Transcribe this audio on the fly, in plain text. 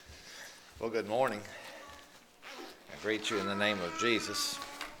Well, good morning. I greet you in the name of Jesus.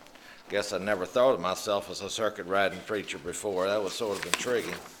 Guess I never thought of myself as a circuit riding preacher before. That was sort of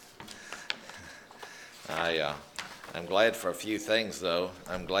intriguing. I'm glad for a few things, though.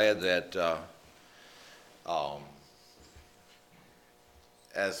 I'm glad that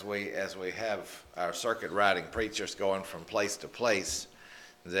as we have our circuit riding preachers going from place to place,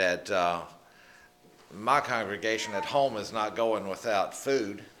 that my congregation at home is not going without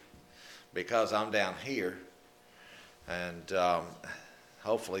food, because I'm down here, and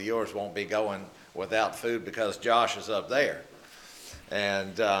hopefully yours won't be going without food because Josh is up there.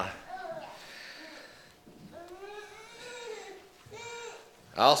 And I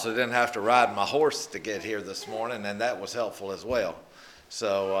also didn't have to ride my horse to get here this morning, and that was helpful as well.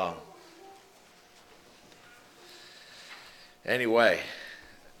 So anyway,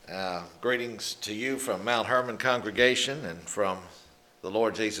 greetings to you from Mount Hermon congregation and from the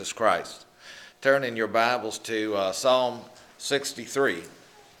Lord Jesus Christ. Turn in your Bibles to Psalm 63.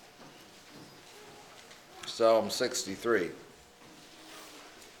 Psalm 63.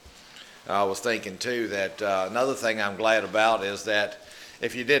 I was thinking too that another thing I'm glad about is that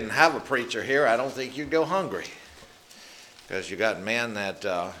if you didn't have a preacher here, I don't think you'd go hungry, because you got men that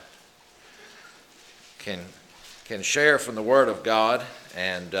can share from the Word of God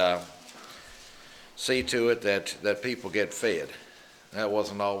and see to it that people get fed. That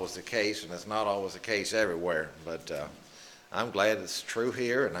wasn't always the case, and it's not always the case everywhere. But I'm glad it's true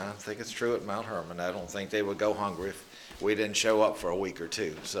here, and I think it's true at Mount Hermon. I don't think they would go hungry if we didn't show up for a week or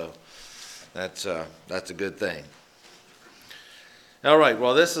two. So that's a good thing. All right.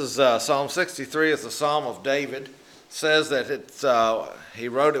 Well, this is Psalm 63. It's the Psalm of David. It says that he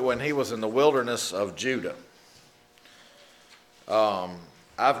wrote it when he was in the wilderness of Judah.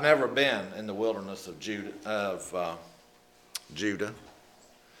 I've never been in the wilderness of Judah,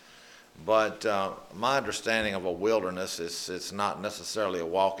 but my understanding of a wilderness is it's not necessarily a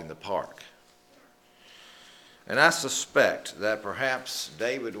walk in the park. And I suspect that perhaps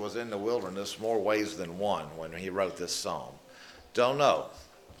David was in the wilderness more ways than one when he wrote this psalm. Don't know.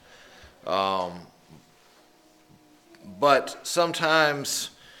 But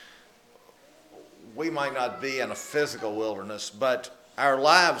sometimes we might not be in a physical wilderness, but our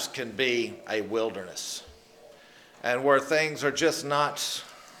lives can be a wilderness. And where things are just not,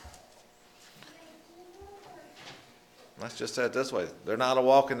 let's just say it this way, they're not a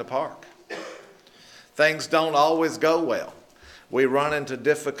walk in the park. Things don't always go well. We run into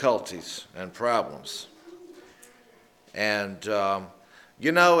difficulties and problems. And,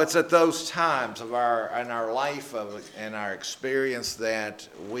 it's at those times in our life and our experience that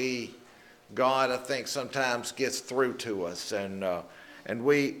God, I think, sometimes gets through to us. And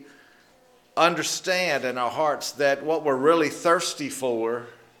we understand in our hearts that what we're really thirsty for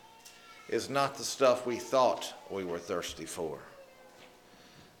is not the stuff we thought we were thirsty for.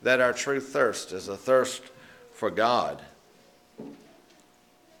 That our true thirst is a thirst for God.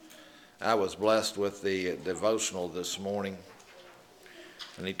 I was blessed with the devotional this morning,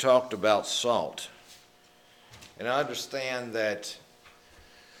 and he talked about salt. And I understand that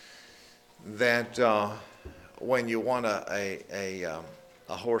when you want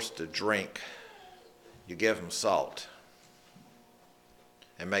a horse to drink, you give him salt.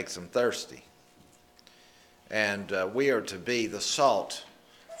 It makes him thirsty. And we are to be the salt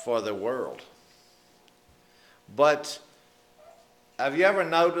for the world. But have you ever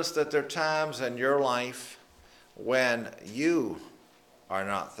noticed that there are times in your life when you are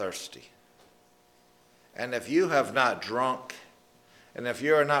not thirsty? And if you have not drunk, and if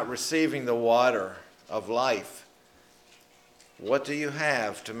you are not receiving the water of life, what do you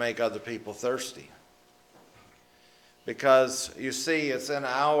have to make other people thirsty? Because you see, it's in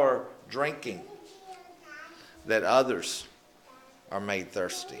our drinking that others are made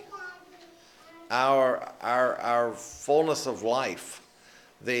thirsty. Our fullness of life,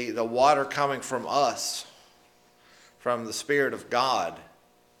 the water coming from us, from the Spirit of God,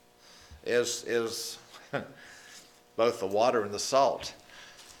 is both the water and the salt.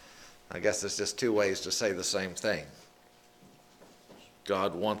 I guess there's just two ways to say the same thing.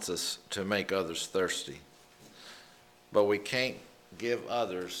 God wants us to make others thirsty. But we can't give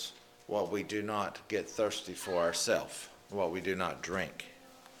others what we do not get thirsty for ourselves, what we do not drink.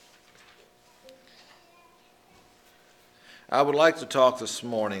 I would like to talk this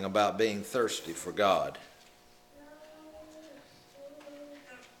morning about being thirsty for God.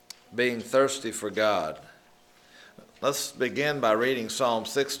 Being thirsty for God. Let's begin by reading Psalm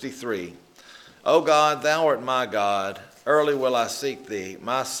 63. O God, thou art my God. Early will I seek thee.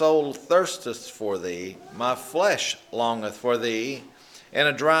 My soul thirsteth for thee. My flesh longeth for thee in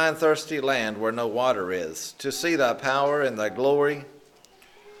a dry and thirsty land where no water is, to see thy power and thy glory,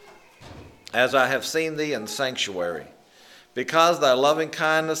 as I have seen thee in sanctuary. Because thy loving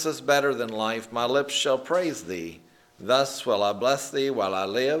kindness is better than life, my lips shall praise thee. Thus will I bless thee while I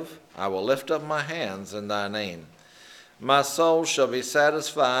live. I will lift up my hands in thy name. My soul shall be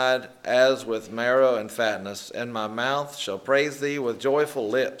satisfied as with marrow and fatness, and my mouth shall praise thee with joyful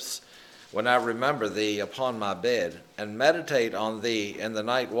lips, when I remember thee upon my bed, and meditate on thee in the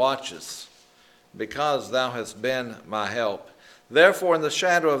night watches, because thou hast been my help. Therefore in the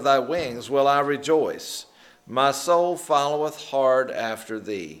shadow of thy wings will I rejoice. My soul followeth hard after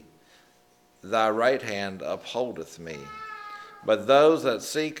thee. Thy right hand upholdeth me. But those that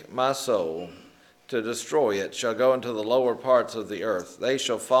seek my soul to destroy it shall go into the lower parts of the earth. They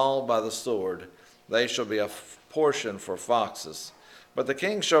shall fall by the sword. They shall be a portion for foxes. But the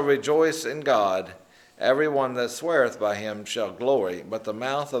king shall rejoice in God. Every one that sweareth by him shall glory, but the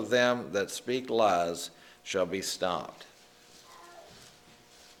mouth of them that speak lies shall be stopped.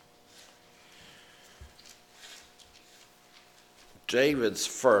 David's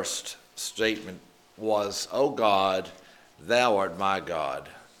first statement was, O God, thou art my God.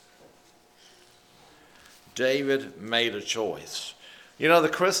 David made a choice. You know, the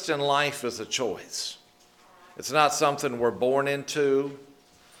Christian life is a choice. It's not something we're born into.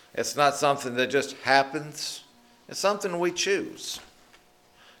 It's not something that just happens. It's something we choose.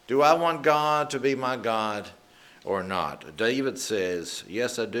 Do I want God to be my God or not? David says,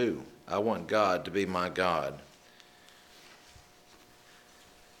 yes, I do. I want God to be my God.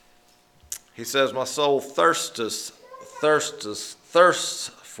 He says, my soul thirsts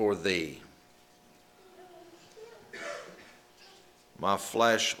for thee. My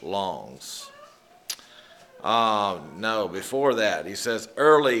flesh longs. No, before that, he says,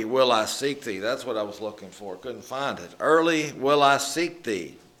 early will I seek thee. That's what I was looking for. Couldn't find it. Early will I seek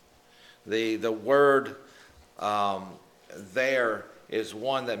thee. The word there is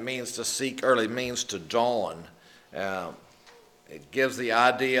one that means to seek early, means to dawn. It gives the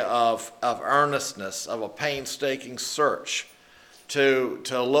idea of earnestness, of a painstaking search, to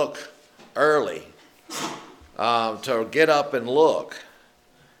look early, to get up and look,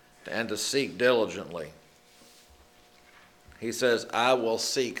 and to seek diligently. He says, I will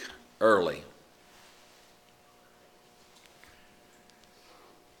seek early.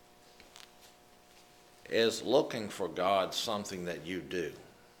 Is looking for God something that you do?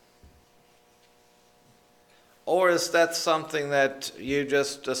 Or is that something that you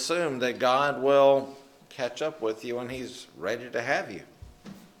just assume that God will catch up with you and he's ready to have you?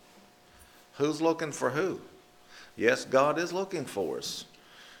 Who's looking for who? Yes, God is looking for us.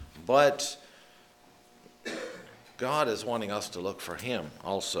 But God is wanting us to look for him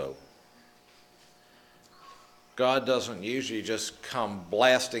also. God doesn't usually just come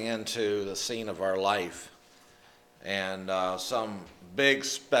blasting into the scene of our life and some big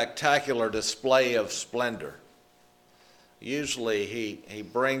spectacular display of splendor. Usually he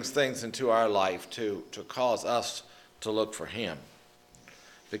brings things into our life to cause us to look for him,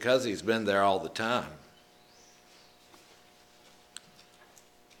 because he's been there all the time.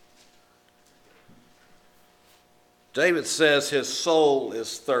 David says his soul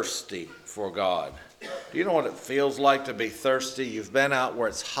is thirsty for God. Do you know what it feels like to be thirsty? You've been out where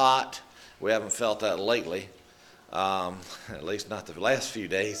it's hot. We haven't felt that lately, at least not the last few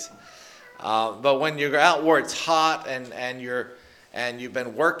days. But when you're out where it's hot and you've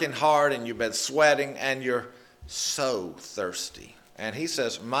been working hard and you've been sweating and you're so thirsty. And he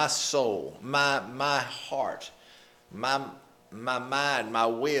says, my soul, my heart, my mind, my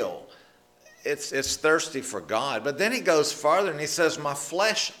will, it's thirsty for God. But then he goes farther and he says, my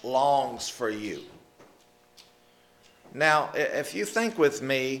flesh longs for you. Now, if you think with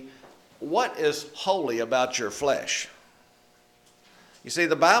me, what is holy about your flesh? You see,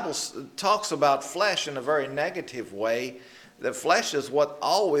 the Bible talks about flesh in a very negative way. The flesh is what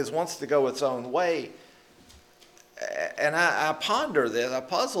always wants to go its own way. And I ponder this, I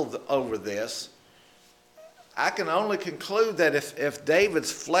puzzled over this. I can only conclude that if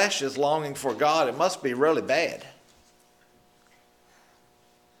David's flesh is longing for God, it must be really bad.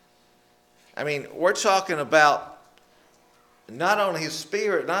 I mean, we're talking about not only his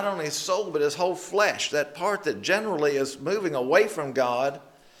spirit, not only his soul, but his whole flesh, that part that generally is moving away from God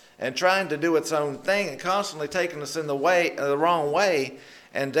and trying to do its own thing and constantly taking us in the wrong way.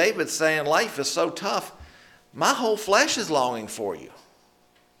 And David's saying, life is so tough, my whole flesh is longing for you.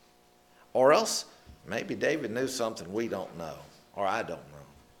 Or else, maybe David knew something we don't know, or I don't know.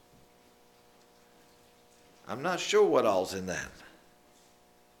 I'm not sure what all's in that.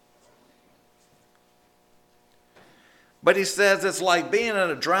 But he says it's like being in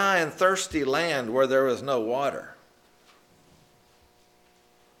a dry and thirsty land where there is no water.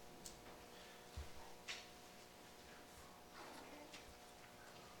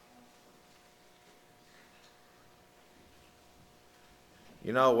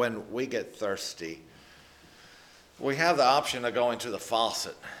 You know, when we get thirsty, we have the option of going to the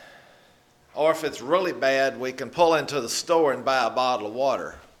faucet. Or if it's really bad, we can pull into the store and buy a bottle of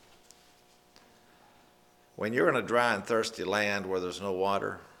water. When you're in a dry and thirsty land where there's no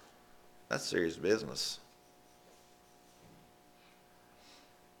water, that's serious business.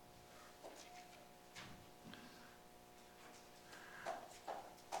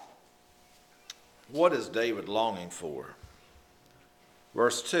 What is David longing for?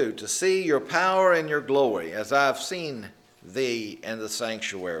 Verse 2, to see your power and your glory, as I've seen thee in the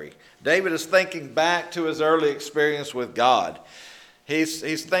sanctuary. David is thinking back to his early experience with God.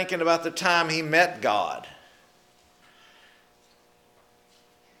 He's thinking about the time he met God.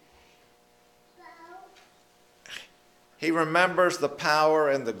 He remembers the power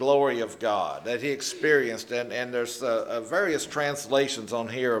and the glory of God that he experienced. And there's various translations on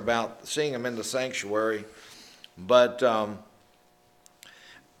here about seeing him in the sanctuary. But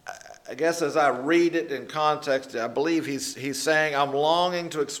I guess as I read it in context, I believe he's saying, I'm longing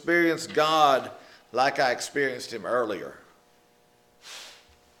to experience God like I experienced him earlier.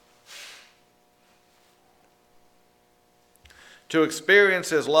 To experience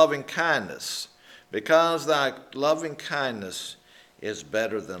his loving kindness, because thy loving kindness is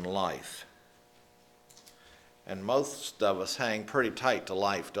better than life. And most of us hang pretty tight to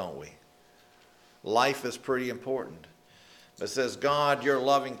life, don't we? Life is pretty important. It says, God, your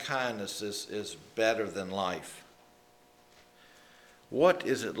loving kindness is better than life. What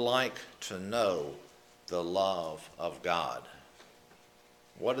is it like to know the love of God?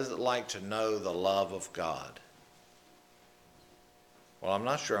 What is it like to know the love of God? Well, I'm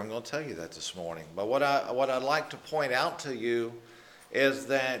not sure I'm going to tell you that this morning. But what I'd like to point out to you is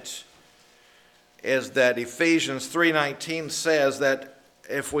that Ephesians 3:19 says that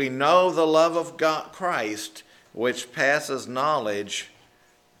if we know the love of God, Christ, which passes knowledge,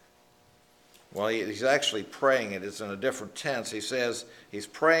 well, he's actually praying it. It's in a different tense. He says he's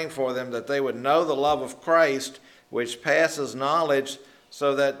praying for them that they would know the love of Christ, which passes knowledge,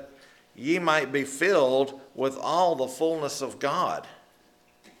 so that ye might be filled with all the fullness of God.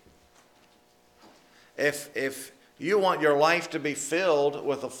 If you want your life to be filled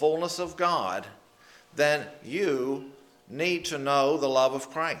with the fullness of God, then you need to know the love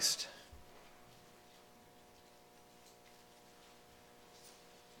of Christ.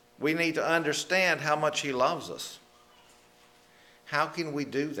 We need to understand how much he loves us. How can we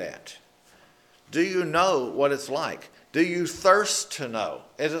do that? Do you know what it's like? Do you thirst to know?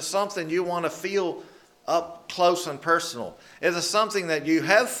 Is it something you want to feel up close and personal? Is it something that you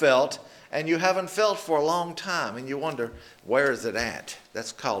have felt and you haven't felt for a long time and you wonder, where is it at?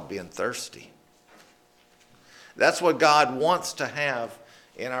 That's called being thirsty. That's what God wants to have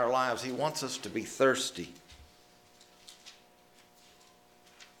in our lives. He wants us to be thirsty.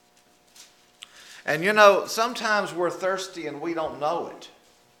 And you know, sometimes we're thirsty and we don't know it.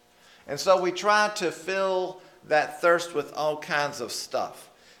 And so we try to fill that thirst with all kinds of stuff.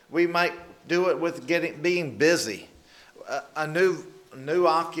 We might do it with being busy, a new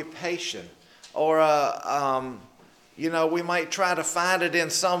occupation, or we might try to find it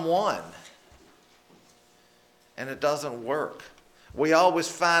in someone, and it doesn't work. We always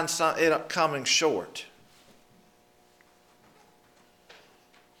find it coming short.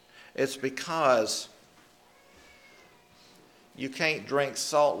 It's because you can't drink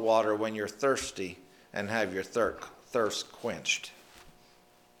salt water when you're thirsty and have your thirst quenched.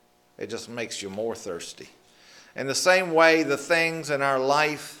 It just makes you more thirsty. In the same way, the things in our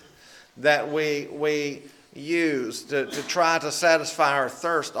life that we use to try to satisfy our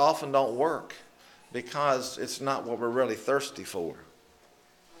thirst often don't work because it's not what we're really thirsty for.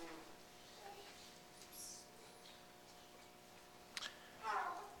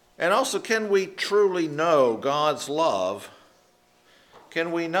 And also, can we truly know God's love?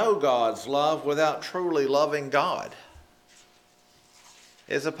 Can we know God's love without truly loving God?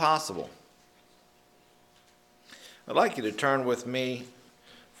 Is it possible? I'd like you to turn with me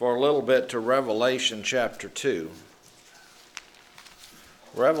for a little bit to Revelation chapter 2.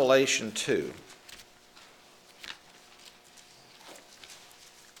 Revelation 2.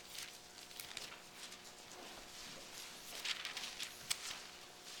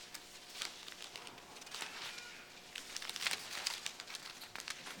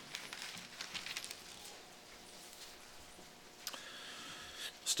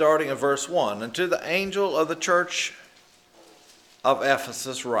 Starting at verse 1. And to the angel of the church of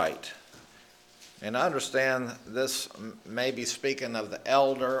Ephesus write. And I understand this may be speaking of the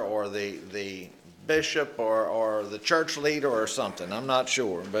elder or the bishop or the church leader or something. I'm not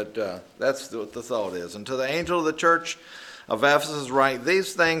sure, but that's what the thought is. And to the angel of the church of Ephesus write,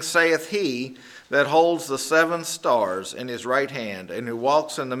 these things saith he that holds the 7 stars in his right hand, and who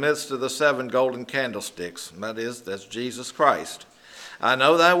walks in the midst of the 7 golden candlesticks. That's Jesus Christ. I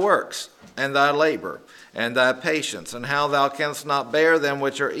know thy works, and thy labor, and thy patience, and how thou canst not bear them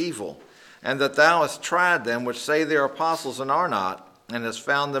which are evil, and that thou hast tried them which say they are apostles and are not, and hast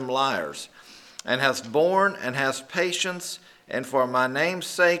found them liars, and hast borne and hast patience, and for my name's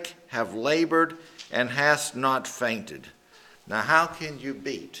sake have labored, and hast not fainted. Now how can you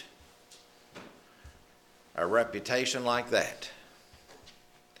beat a reputation like that?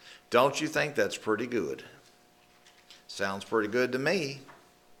 Don't you think that's pretty good? Sounds pretty good to me.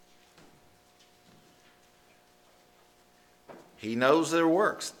 He knows their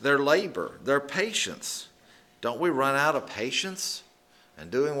works, their labor, their patience. Don't we run out of patience in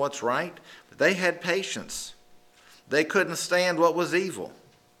doing what's right? But they had patience. They couldn't stand what was evil.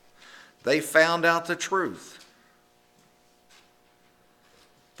 They found out the truth.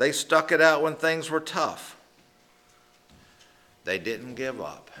 They stuck it out when things were tough. They didn't give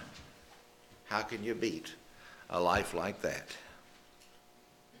up. How can you beat a life like that?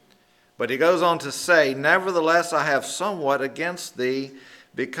 But he goes on to say, nevertheless I have somewhat against thee,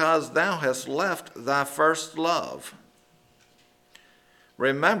 because thou hast left thy first love.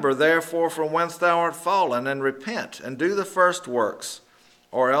 Remember therefore from whence thou art fallen, and repent, and do the first works,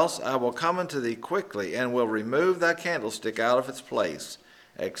 or else I will come unto thee quickly, and will remove thy candlestick out of its place,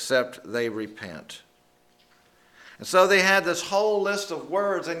 except they repent. And so they had this whole list of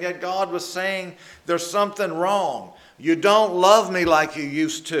words, and yet God was saying, there's something wrong. You don't love me like you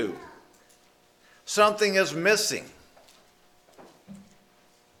used to. Something is missing.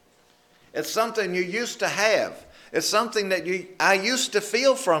 It's something you used to have. It's something that I used to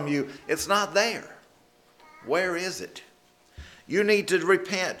feel from you. It's not there. Where is it? You need to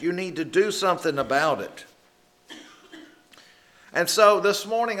repent. You need to do something about it. And so this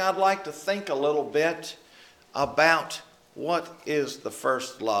morning I'd like to think a little bit about what is the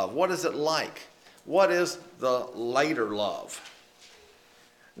first love. What is it like? What is the later love?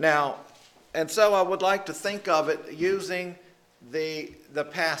 Now, and so I would like to think of it using the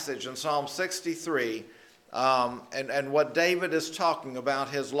passage in Psalm 63 and what David is talking about,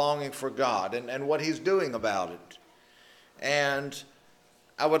 his longing for God and what he's doing about it. And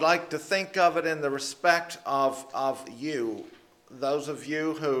I would like to think of it in the respect of you, those of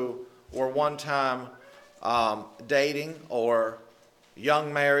you who were one time dating or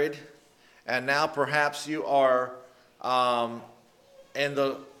young married, and now perhaps you are in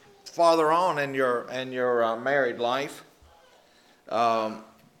the farther on in your married life. And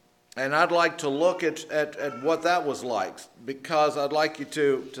I'd like to look at what that was like, because I'd like you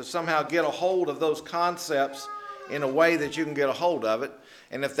to somehow get a hold of those concepts in a way that you can get a hold of it.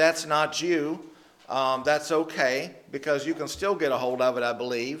 And if that's not you, that's okay, because you can still get a hold of it, I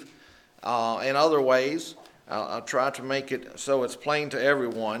believe, in other ways. I'll try to make it so it's plain to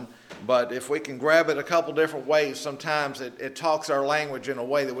everyone. But if we can grab it a couple different ways, sometimes it talks our language in a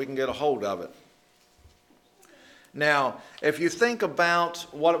way that we can get a hold of it. Now, if you think about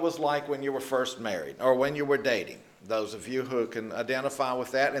what it was like when you were first married or when you were dating, those of you who can identify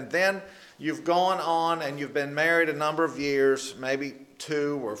with that, and then you've gone on and you've been married a number of years, maybe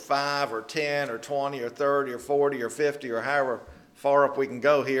 2 or 5 or 10 or 20 or 30 or 40 or 50 or however far up we can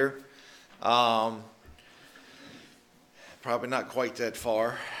go here. Probably not quite that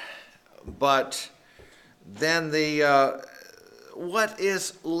far. But then what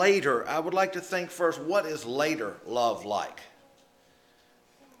is later? I would like to think first, what is later love like?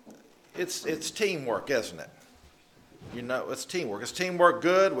 It's teamwork, isn't it? You know, it's teamwork. Is teamwork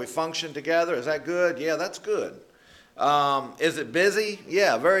good? We function together. Is that good? Yeah, that's good. Is it busy?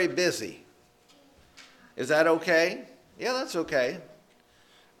 Yeah, very busy. Is that okay? Yeah, that's okay.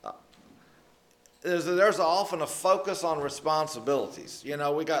 There's often a focus on responsibilities. You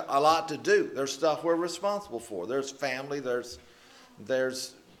know, we got a lot to do. There's stuff we're responsible for. There's family,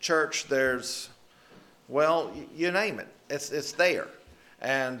 there's church, well, you name it. It's there.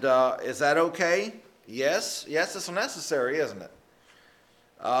 And is that okay? Yes, it's necessary, isn't it?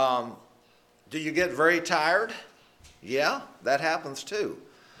 Do you get very tired? Yeah, that happens too.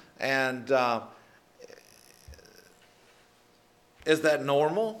 And is that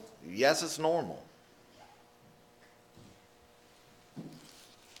normal? Yes, it's normal.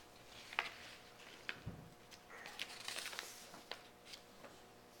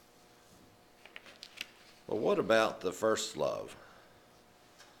 But what about the first love?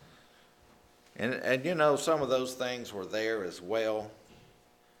 And you know, some of those things were there as well.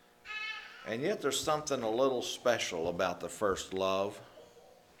 And yet there's something a little special about the first love.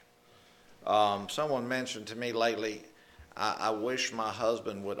 Someone mentioned to me lately, I wish my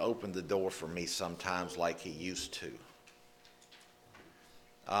husband would open the door for me sometimes like he used to.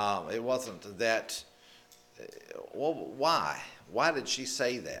 It wasn't that, well, why? Why did she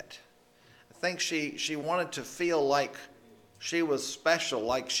say that? I think she wanted to feel like she was special,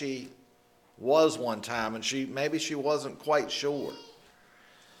 like she was one time, and maybe she wasn't quite sure.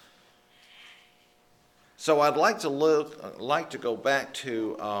 So I'd like to go back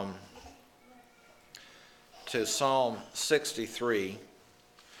to Psalm 63.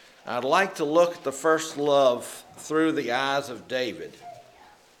 I'd like to look at the first love through the eyes of David.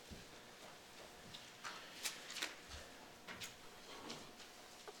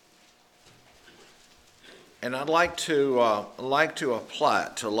 And I'd like to apply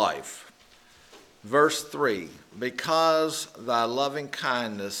it to life. Verse 3, because thy loving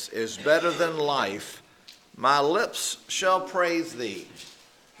kindness is better than life, my lips shall praise thee.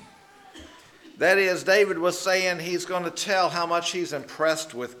 That is, David was saying he's going to tell how much he's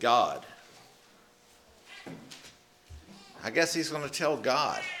impressed with God. I guess he's going to tell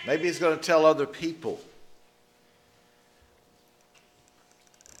God. Maybe he's going to tell other people.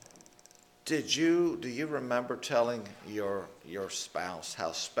 Do you remember telling your spouse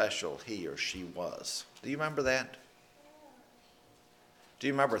how special he or she was? Do you remember that? Do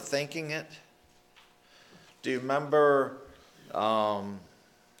you remember thinking it? Do you remember that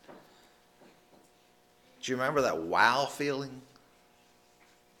wow feeling?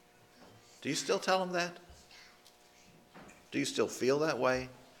 Do you still tell them that? Do you still feel that way?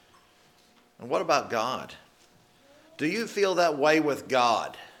 And what about God? Do you feel that way with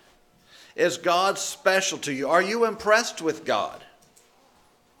God? Is God special to you? Are you impressed with God?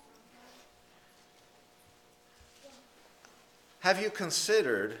 Have you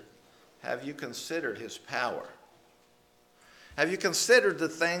considered his power? Have you considered the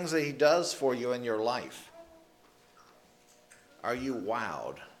things that he does for you in your life? Are you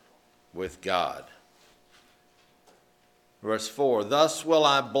wowed with God? Verse 4, thus will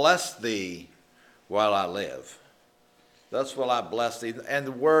I bless thee while I live. Thus will I bless thee. And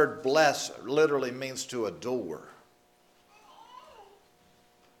the word bless literally means to adore.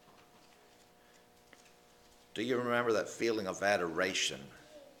 Do you remember that feeling of adoration?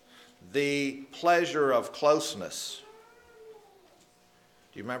 The pleasure of closeness.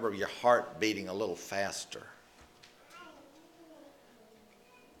 Do you remember your heart beating a little faster?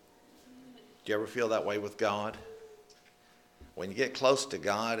 Do you ever feel that way with God? When you get close to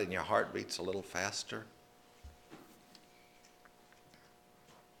God and your heart beats a little faster?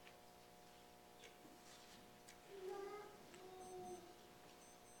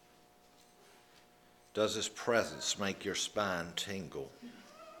 Does his presence make your spine tingle?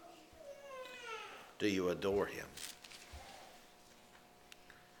 Do you adore him?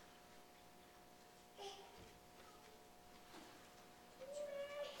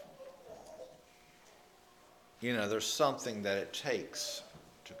 You know, there's something that it takes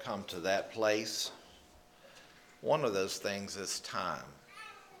to come to that place. One of those things is time.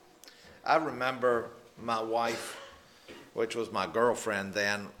 I remember my wife, which was my girlfriend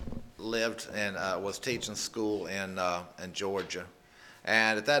then, lived and was teaching school in Georgia.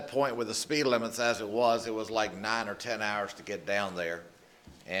 And at that point, with the speed limits as it was like 9 or 10 hours to get down there.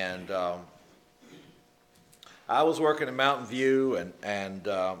 And I was working in Mountain View and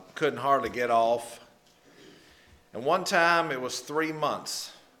couldn't hardly get off. And one time, it was 3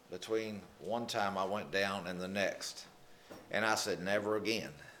 months between one time I went down and the next. And I said, never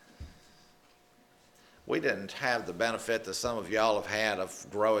again. We didn't have the benefit that some of y'all have had of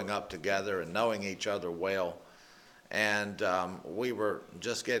growing up together and knowing each other well. And we were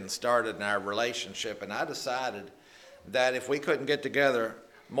just getting started in our relationship. And I decided that if we couldn't get together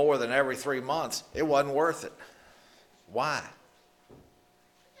more than every 3 months, it wasn't worth it. Why?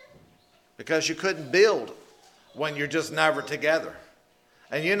 Because you couldn't build when you're just never together.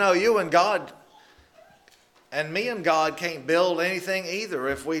 And you know, you and God and me and God can't build anything either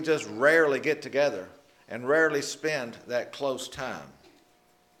if we just rarely get together and rarely spend that close time.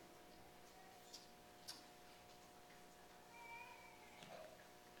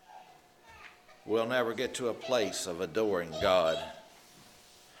 We'll never get to a place of adoring God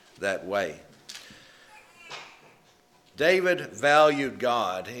that way. David valued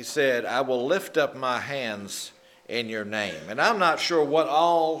God. He said, I will lift up my hands in your name. And I'm not sure what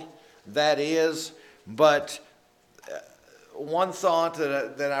all that is, but one thought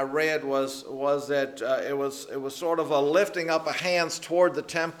that I read was that it was sort of a lifting up of hands toward the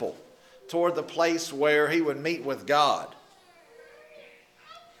temple toward the place where he would meet with God.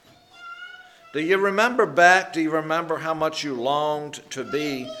 Do you remember back? Do you remember how much you longed to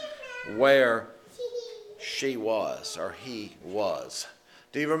be where she was or he was?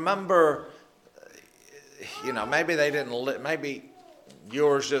 Do you remember, maybe they didn't live, maybe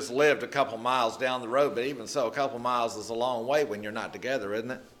yours just lived a couple miles down the road, but even so, a couple miles is a long way when you're not together,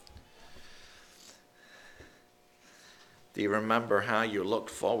 isn't it? Do you remember how you looked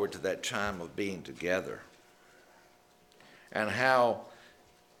forward to that time of being together? And how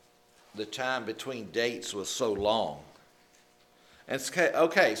the time between dates was so long? And it's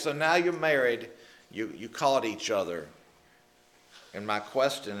okay, so now you're married, you caught each other. And my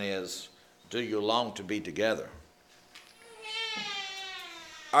question is, do you long to be together?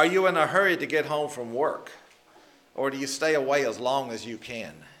 Are you in a hurry to get home from work? Or do you stay away as long as you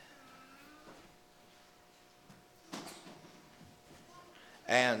can?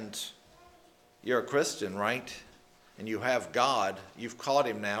 And you're a Christian, right? And you have God. You've caught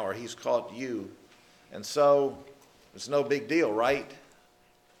him now, or he's caught you. And so it's no big deal, right?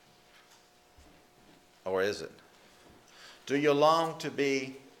 Or is it? Do you long to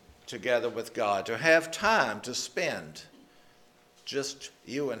be together with God, to have time to spend just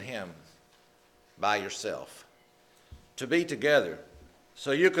you and him by yourself, to be together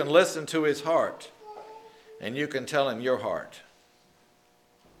so you can listen to his heart and you can tell him your heart?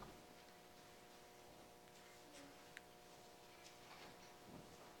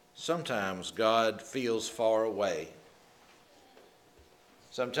 Sometimes God feels far away.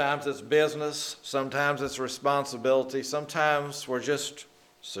 Sometimes it's business, sometimes it's responsibility, sometimes we're just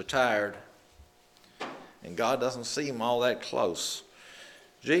so tired, and God doesn't seem all that close.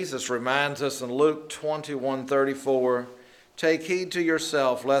 Jesus reminds us in Luke 21:34, "Take heed to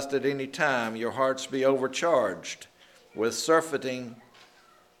yourself, lest at any time your hearts be overcharged with surfeiting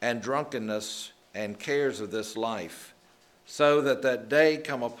and drunkenness and cares of this life, so that day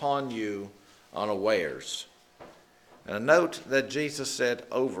come upon you unawares." And note that Jesus said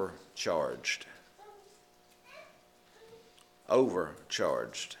overcharged.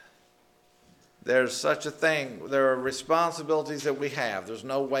 Overcharged. There's such a thing. There are responsibilities that we have. There's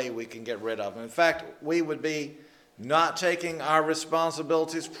no way we can get rid of them. In fact, we would be not taking our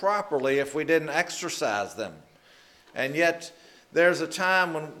responsibilities properly if we didn't exercise them. And yet, there's a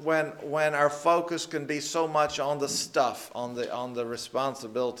time when our focus can be so much on the stuff, on the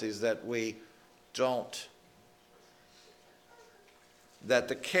responsibilities that we don't, that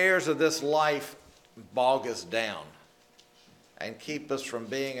the cares of this life bog us down and keep us from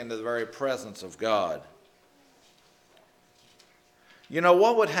being in the very presence of God. You know,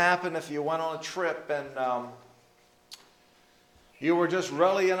 what would happen if you went on a trip and you were just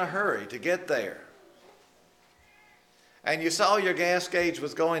really in a hurry to get there? And you saw your gas gauge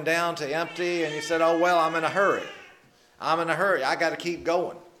was going down to empty, and you said, "Oh, well, I'm in a hurry. I got to keep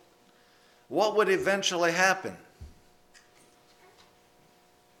going." What would eventually happen?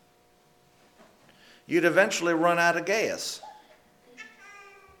 You'd eventually run out of gas.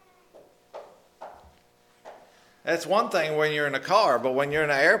 That's one thing when you're in a car, but when you're in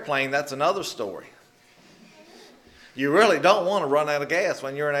an airplane, that's another story. You really don't want to run out of gas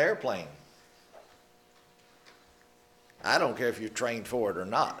when you're in an airplane. I don't care if you've trained for it or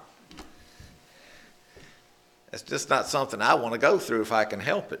not. It's just not something I want to go through if I can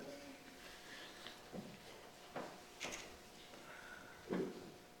help it.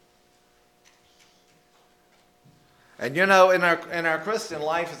 And you know, in our Christian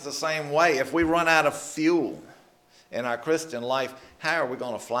life, it's the same way. If we run out of fuel in our Christian life, how are we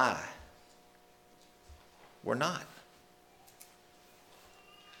going to fly? We're not.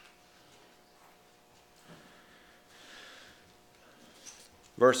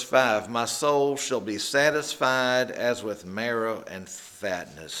 Verse 5, "My soul shall be satisfied as with marrow and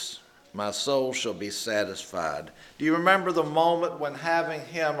fatness." My soul shall be satisfied. Do you remember the moment when having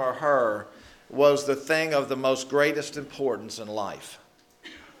him or her was the thing of the most greatest importance in life?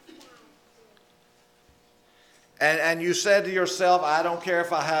 And you said to yourself, "I don't care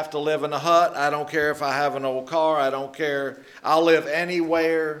if I have to live in a hut. I don't care if I have an old car. I don't care. I'll live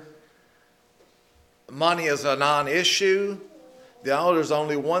anywhere. Money is a non-issue. There's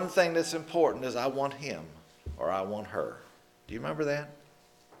only one thing that's important, is I want him or I want her." Do you remember that?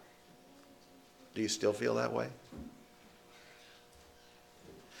 Do you still feel that way?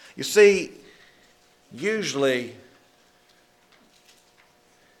 You see, usually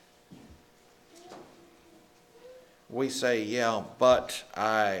we say, "Yeah, but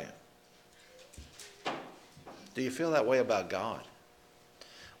I..." Do you feel that way about God?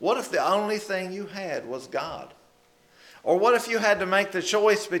 What if the only thing you had was God? Or what if you had to make the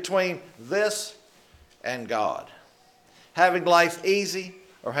choice between this and God? Having life easy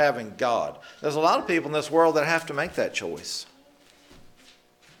or having God? There's a lot of people in this world that have to make that choice.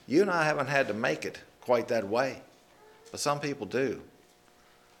 You and I haven't had to make it quite that way, but some people do.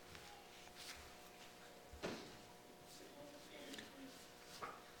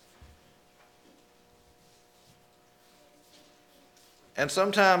 And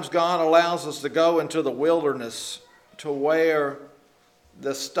sometimes God allows us to go into the wilderness to where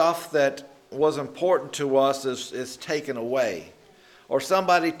the stuff that was important to us is taken away. Or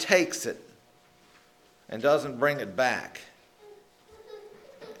somebody takes it and doesn't bring it back.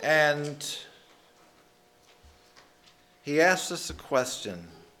 And he asks us a question.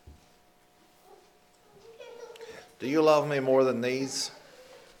 Do you love me more than these?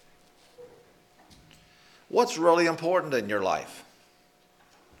 What's really important in your life?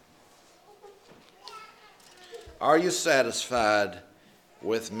 Are you satisfied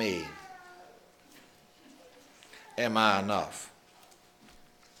with me? Am I enough?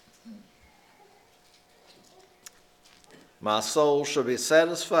 My soul shall be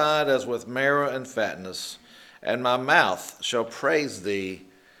satisfied as with marrow and fatness, and my mouth shall praise thee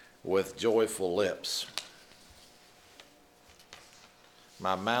with joyful lips.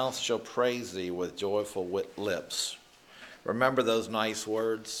 My mouth shall praise thee with joyful lips. Remember those nice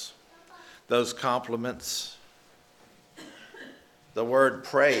words, those compliments. The word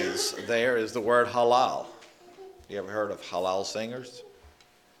praise there is the word halal. You ever heard of halal singers?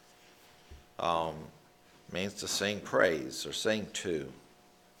 Means to sing praise or sing to.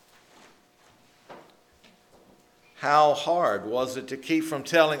 How hard was it to keep from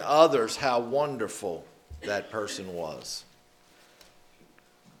telling others how wonderful that person was?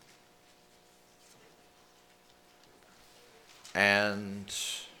 And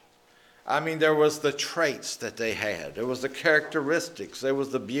there was the traits that they had. There was the characteristics. There was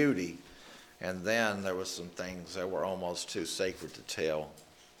the beauty. And then there was some things that were almost too sacred to tell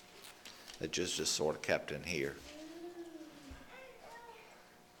that just sort of kept in here.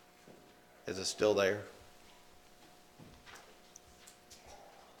 Is it still there?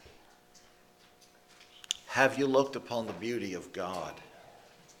 Have you looked upon the beauty of God?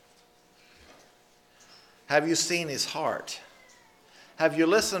 Have you seen his heart? Have you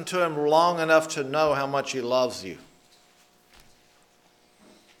listened to him long enough to know how much he loves you?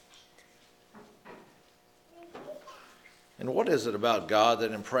 And what is it about God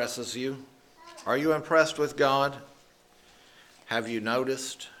that impresses you? Are you impressed with God? Have you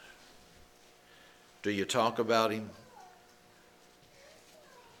noticed? Do you talk about him?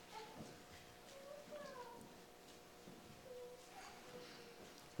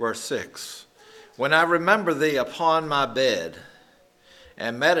 Verse 6. When I remember thee upon my bed,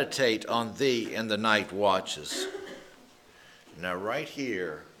 and meditate on thee in the night watches. Now right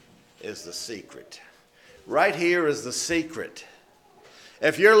here is the secret. Right here is the secret.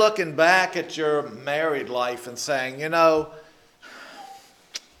 If you're looking back at your married life and saying, I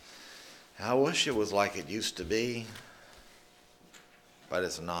wish it was like it used to be, but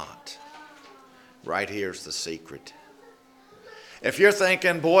it's not. Right here's the secret. If you're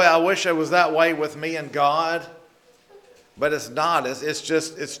thinking, boy, I wish it was that way with me and God, but it's not.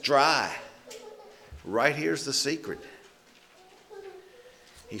 It's dry. Right here's the secret.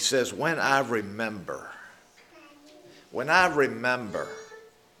 He says, when I remember.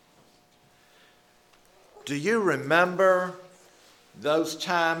 Do you remember those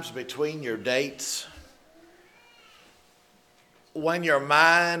times between your dates when your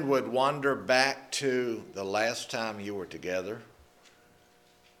mind would wander back to the last time you were together?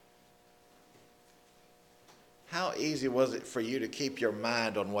 How easy was it for you to keep your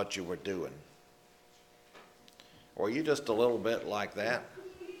mind on what you were doing? Or are you just a little bit like that?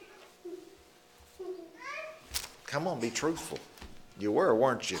 Come on, be truthful. You were,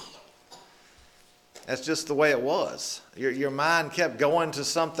 weren't you? That's just the way it was. Your mind kept going to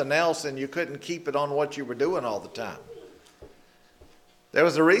something else and you couldn't keep it on what you were doing all the time. There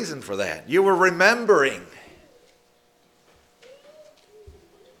was a reason for that. You were remembering.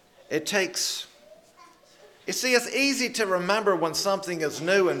 It's easy to remember when something is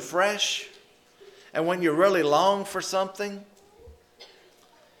new and fresh and when you really long for something.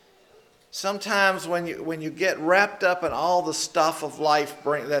 Sometimes when you get wrapped up in all the stuff of life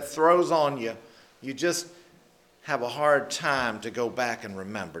that throws on you, you just have a hard time to go back and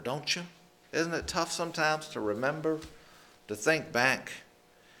remember, don't you? Isn't it tough sometimes to remember, to think back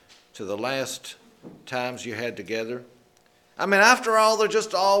to the last times you had together? After all, they're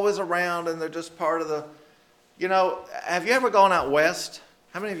just always around and they're just part of the... have you ever gone out west?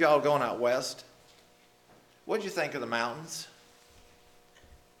 How many of y'all have gone out west? What did you think of the mountains?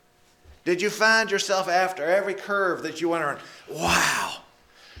 Did you find yourself after every curve that you went around, wow,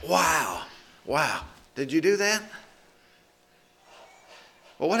 wow, wow? Did you do that?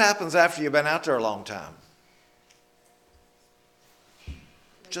 Well, what happens after you've been out there a long time?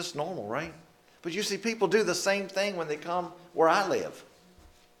 Just normal, right? But you see, people do the same thing when they come where I live.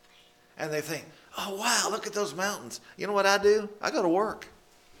 And they think, oh, wow, look at those mountains. You know what I do? I go to work.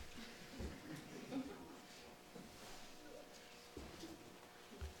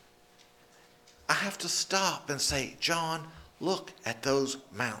 I have to stop and say, John, look at those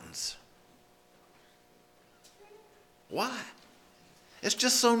mountains. Why? It's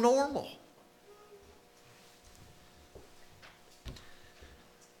just so normal.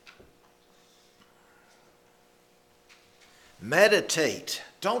 Meditate.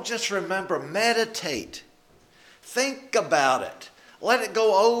 Don't just remember, meditate. Think about it. Let it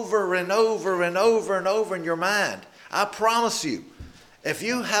go over and over and over and over in your mind. I promise you, if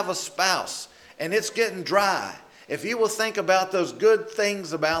you have a spouse and it's getting dry, if you will think about those good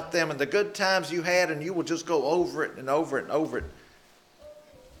things about them and the good times you had, and you will just go over it and over it and over it,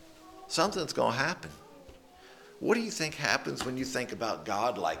 something's going to happen. What do you think happens when you think about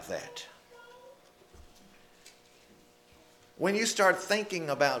God like that? When you start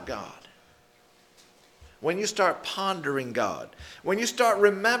thinking about God, when you start pondering God, when you start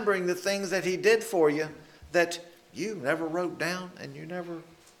remembering the things that He did for you that you never wrote down and you never...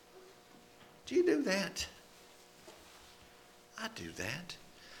 Do you do that? I do that.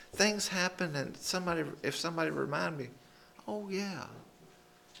 Things happen and if somebody remind me, oh yeah,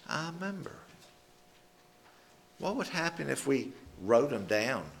 I remember. What would happen if we wrote them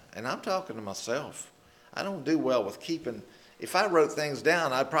down? And I'm talking to myself. I don't do well with keeping... If I wrote things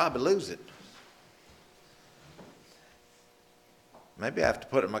down, I'd probably lose it. Maybe I have to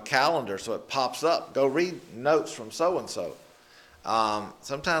put it in my calendar so it pops up. Go read notes from so-and-so.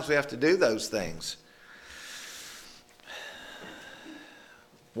 Sometimes we have to do those things.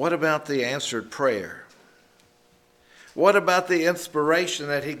 What about the answered prayer? What about the inspiration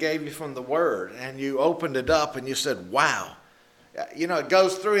that He gave you from the Word? And you opened it up and you said, wow. You know, it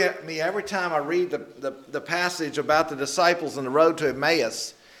goes through me every time I read the passage about the disciples on the road to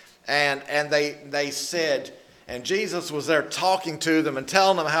Emmaus. And they said, and Jesus was there talking to them and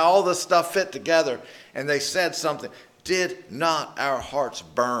telling them how all this stuff fit together. And they said something. Did not our hearts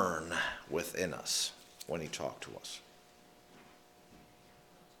burn within us when He talked to us?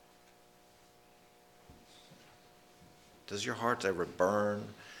 Does your heart ever burn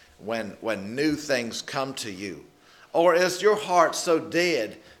when new things come to you? Or is your heart so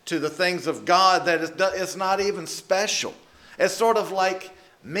dead to the things of God that it's not even special? It's sort of like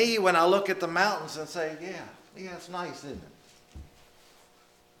me when I look at the mountains and say, yeah, it's nice, isn't it?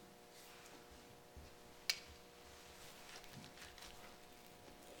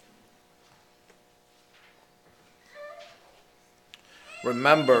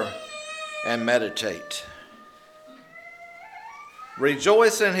 Remember and meditate.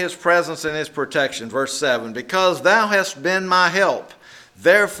 Rejoice in His presence and His protection. Verse 7, because Thou hast been my help,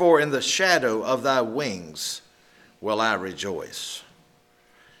 therefore in the shadow of Thy wings will I rejoice.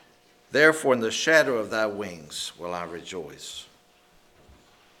 Therefore in the shadow of Thy wings will I rejoice.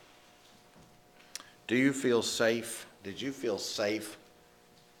 Do you feel safe? Did you feel safe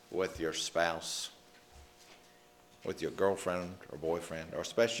with your spouse? With your girlfriend or boyfriend? Or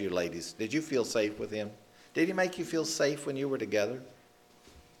especially you ladies, did you feel safe with him? Did he make you feel safe when you were together?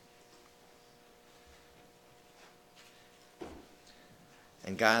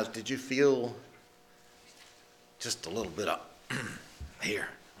 And guys, did you feel just a little bit up here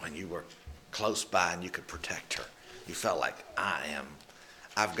when you were close by and you could protect her? You felt like,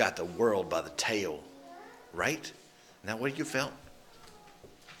 I've got the world by the tail, right? Isn't that what you felt?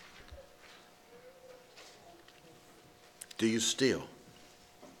 Do you still?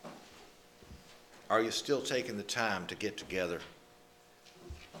 Are you still taking the time to get together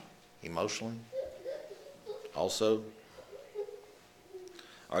emotionally? Also,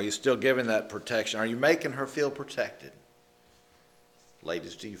 are you still giving that protection? Are you making her feel protected?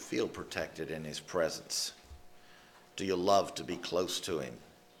 Ladies, do you feel protected in His presence? Do you love to be close to Him?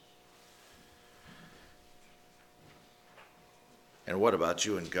 And what about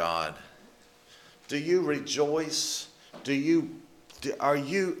you and God? Do you rejoice? Does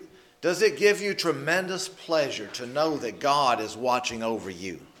it give you tremendous pleasure to know that God is watching over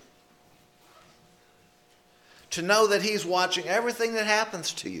you? To know that He's watching everything that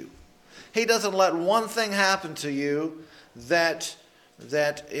happens to you. He doesn't let one thing happen to you that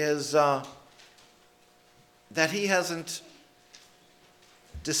He hasn't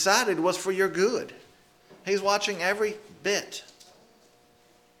decided was for your good. He's watching every bit.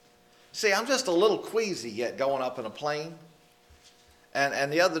 See, I'm just a little queasy yet going up in a plane.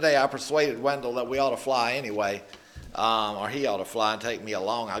 And the other day I persuaded Wendell that we ought to fly anyway, or he ought to fly and take me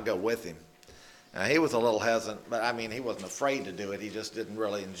along. I'll go with him. He was a little hesitant, but I mean, he wasn't afraid to do it. He just didn't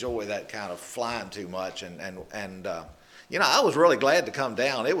really enjoy that kind of flying too much. You know, I was really glad to come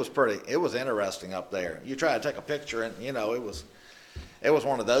down. It was interesting up there. You try to take a picture and, you know, it was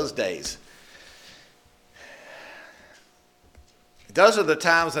one of those days. Those are the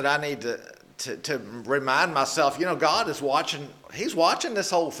times that I need to remind myself, you know, God is watching. He's watching this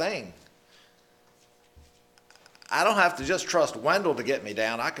whole thing. I don't have to just trust Wendell to get me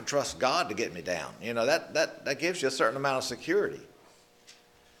down. I can trust God to get me down. You know, that gives you a certain amount of security.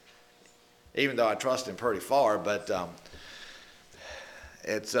 Even though I trust him pretty far, but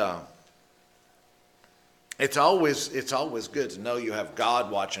it's always good to know you have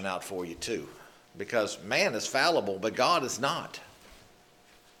God watching out for you too, because man is fallible, but God is not.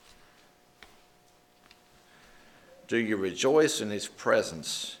 Do you rejoice in his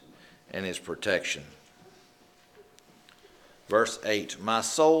presence and his protection? Verse 8, my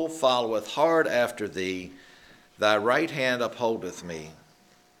soul followeth hard after thee, thy right hand upholdeth me.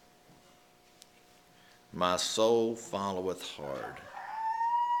 My soul followeth hard.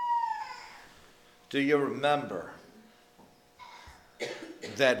 Do you remember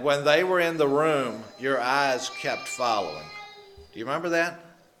that when they were in the room, your eyes kept following? Do you remember that?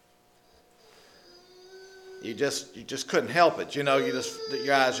 You just couldn't help it. You know,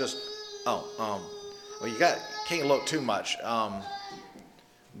 your eyes just, well, you can't look too much. Do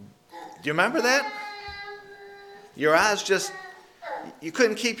you remember that? Your eyes you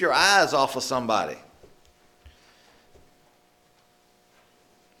couldn't keep your eyes off of somebody.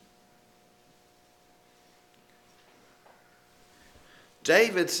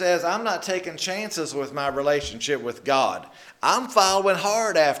 David says, I'm not taking chances with my relationship with God. I'm following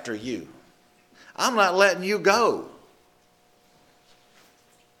hard after you. I'm not letting you go.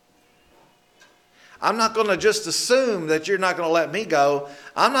 I'm not going to just assume that you're not going to let me go.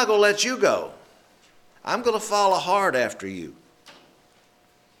 I'm not going to let you go. I'm going to follow hard after you.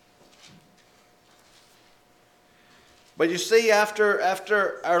 But you see,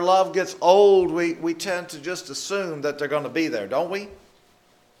 after our love gets old, we tend to just assume that they're going to be there, don't we?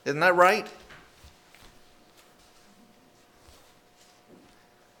 Isn't that right?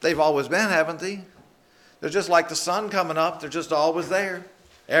 They've always been, haven't they? They're just like the sun coming up. They're just always there.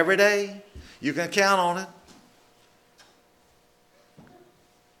 Every day. You can count on it.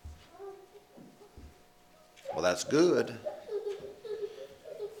 Well, that's good.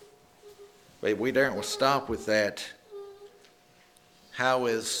 But we daren't stop with that.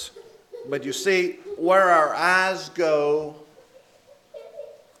 But you see, where our eyes go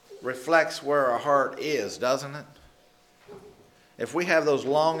reflects where our heart is, doesn't it? If we have those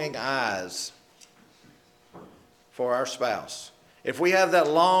longing eyes for our spouse, if we have those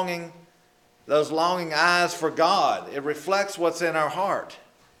longing eyes for God, it reflects what's in our heart.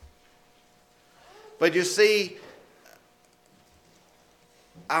 But you see,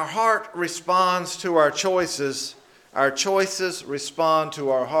 our heart responds to our choices respond to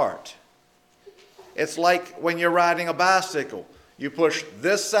our heart. It's like when you're riding a bicycle. You push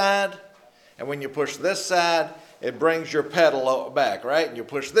this side, and when you push this side, it brings your pedal back, right? And you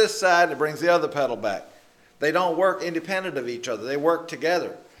push this side, it brings the other pedal back. They don't work independent of each other. They work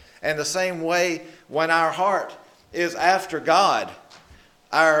together. And the same way, when our heart is after God,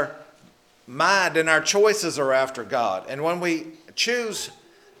 our mind and our choices are after God. And when we choose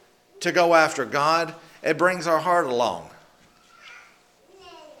to go after God, it brings our heart along.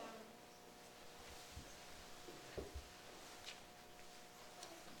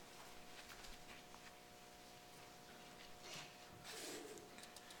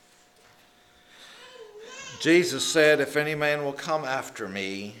 Jesus said, if any man will come after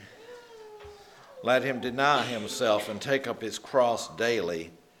me, let him deny himself and take up his cross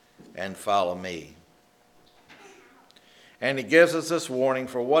daily and follow me. And he gives us this warning,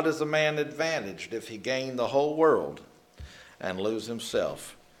 for what is a man advantaged if he gain the whole world and lose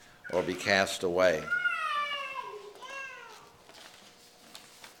himself or be cast away?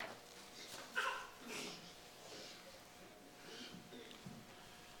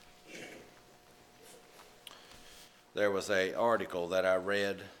 There was an article that I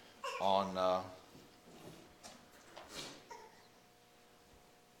read online,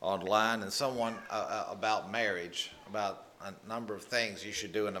 and someone about marriage, about a number of things you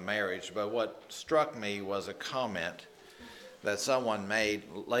should do in a marriage. But what struck me was a comment that someone made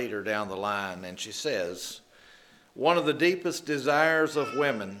later down the line, and she says, one of the deepest desires of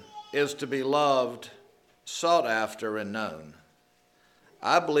women is to be loved sought after, and known.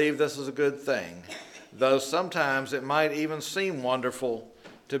 I believe this is a good thing, though sometimes it might even seem wonderful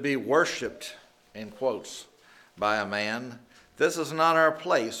to be worshipped, in quotes, by a man. This is not our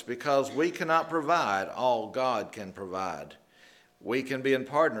place because we cannot provide all God can provide. We can be in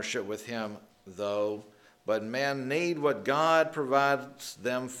partnership with him, though, but men need what God provides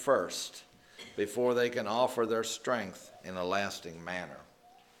them first before they can offer their strength in a lasting manner.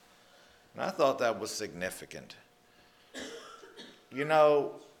 And I thought that was significant. You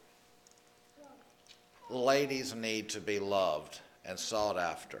know, ladies need to be loved and sought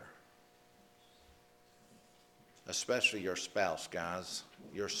after. Especially your spouse, guys.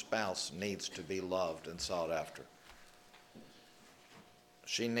 Your spouse needs to be loved and sought after.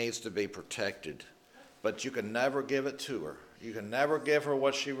 She needs to be protected. But you can never give it to her. You can never give her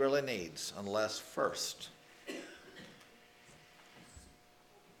what she really needs unless first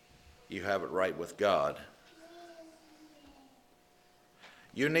you have it right with God.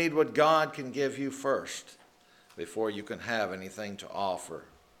 You need what God can give you first before you can have anything to offer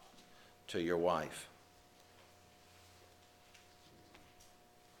to your wife.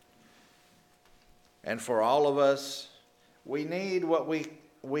 And for all of us, we need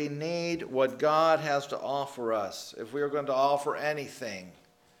what God has to offer us if we are going to offer anything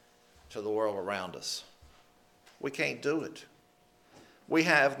to the world around us. We can't do it. We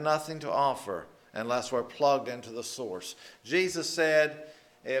have nothing to offer unless we're plugged into the source. Jesus said,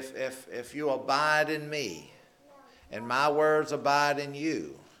 if you abide in me and my words abide in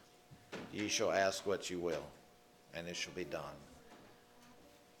you, ye shall ask what you will, and it shall be done.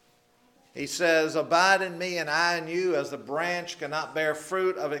 He says, abide in me and I in you, as the branch cannot bear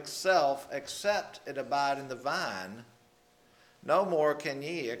fruit of itself except it abide in the vine. No more can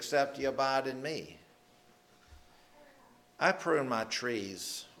ye except ye abide in me. I prune my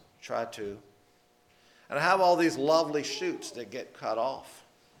trees, try to, and I have all these lovely shoots that get cut off.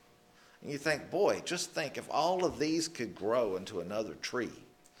 And you think, boy, just think if all of these could grow into another tree.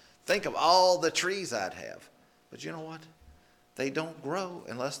 Think of all the trees I'd have. But you know what? They don't grow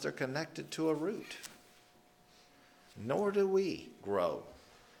unless they're connected to a root. Nor do we grow.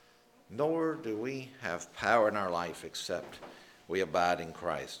 Nor do we have power in our life except we abide in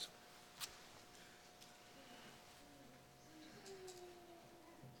Christ.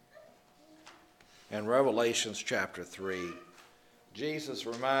 In Revelation chapter 3, Jesus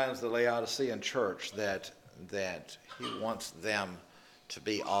reminds the Laodicean church that he wants them to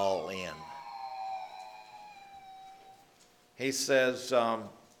be all in. He says,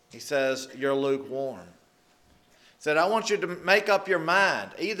 you're lukewarm. He said, I want you to make up your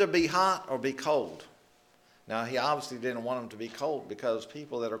mind, either be hot or be cold. Now, he obviously didn't want them to be cold because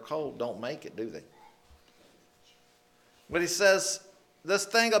people that are cold don't make it, do they? But he says, this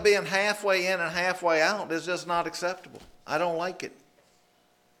thing of being halfway in and halfway out is just not acceptable. I don't like it.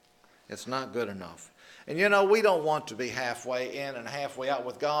 It's not good enough. And you know, we don't want to be halfway in and halfway out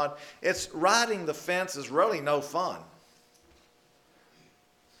with God. It's riding the fence is really no fun.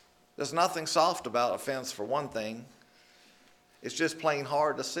 There's nothing soft about a fence for one thing. It's just plain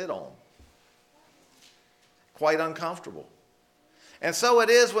hard to sit on. Quite uncomfortable. And so it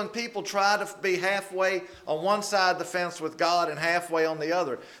is when people try to be halfway on one side of the fence with God and halfway on the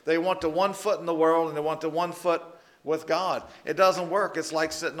other. They want the one foot in the world and they want the one foot with God. It doesn't work. It's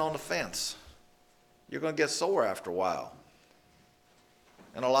like sitting on the fence. You're going to get sore after a while.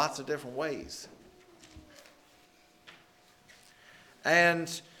 In lots of different ways.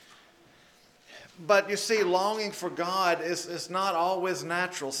 But you see, longing for God is not always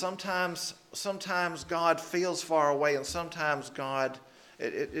natural. Sometimes God feels far away, and sometimes God,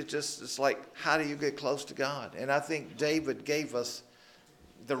 it's like, how do you get close to God? And I think David gave us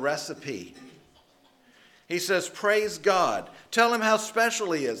the recipe. He says, praise God. Tell him how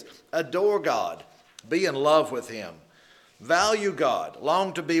special he is. Adore God. Be in love with him. Value God.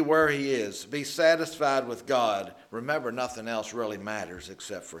 Long to be where he is. Be satisfied with God. Remember, nothing else really matters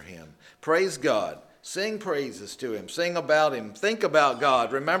except for him. Praise God. Sing praises to him. Sing about him. Think about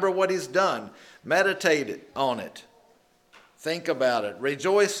God. Remember what he's done. Meditate on it. Think about it.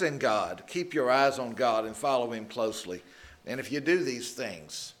 Rejoice in God. Keep your eyes on God and follow him closely. And if you do these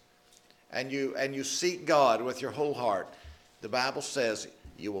things and you seek God with your whole heart, the Bible says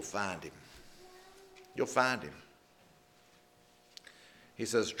you will find him. You'll find him. He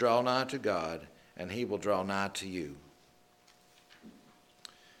says, draw nigh to God, and he will draw nigh to you.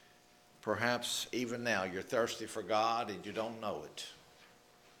 Perhaps even now you're thirsty for God and you don't know it.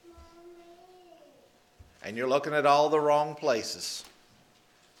 And you're looking at all the wrong places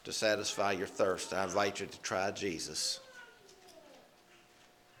to satisfy your thirst. I invite you to try Jesus.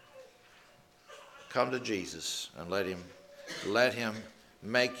 come to Jesus and let him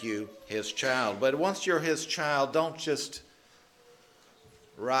make you his child. But once you're his child, don't just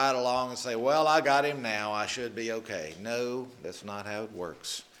ride along and say, well, I got him now, I should be okay. No, that's not how it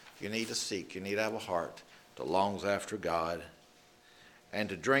works. You need to seek. You need to have a heart that longs after God and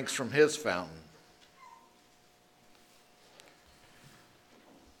to drinks from his fountain.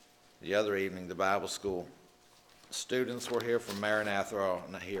 The other evening, the Bible school students were here from Maranatha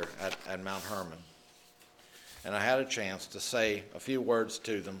here at Mount Hermon. And I had a chance to say a few words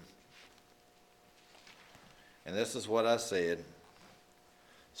to them. And this is what I said.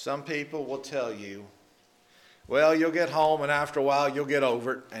 Some people will tell you, well, you'll get home and after a while you'll get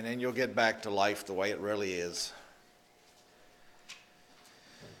over it and then you'll get back to life the way it really is.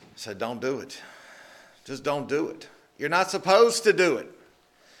 I said, don't do it. Just don't do it. You're not supposed to do it.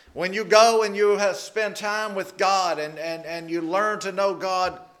 When you go and you spend time with God and you learn to know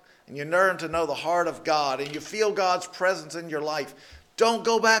God and you learn to know the heart of God and you feel God's presence in your life, don't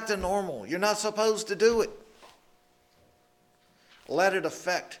go back to normal. You're not supposed to do it. Let it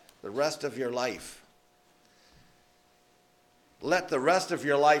affect the rest of your life. Let the rest of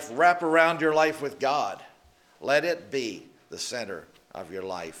your life wrap around your life with God. Let it be the center of your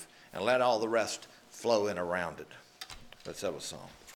life and let all the rest flow in around it. Let's have a song.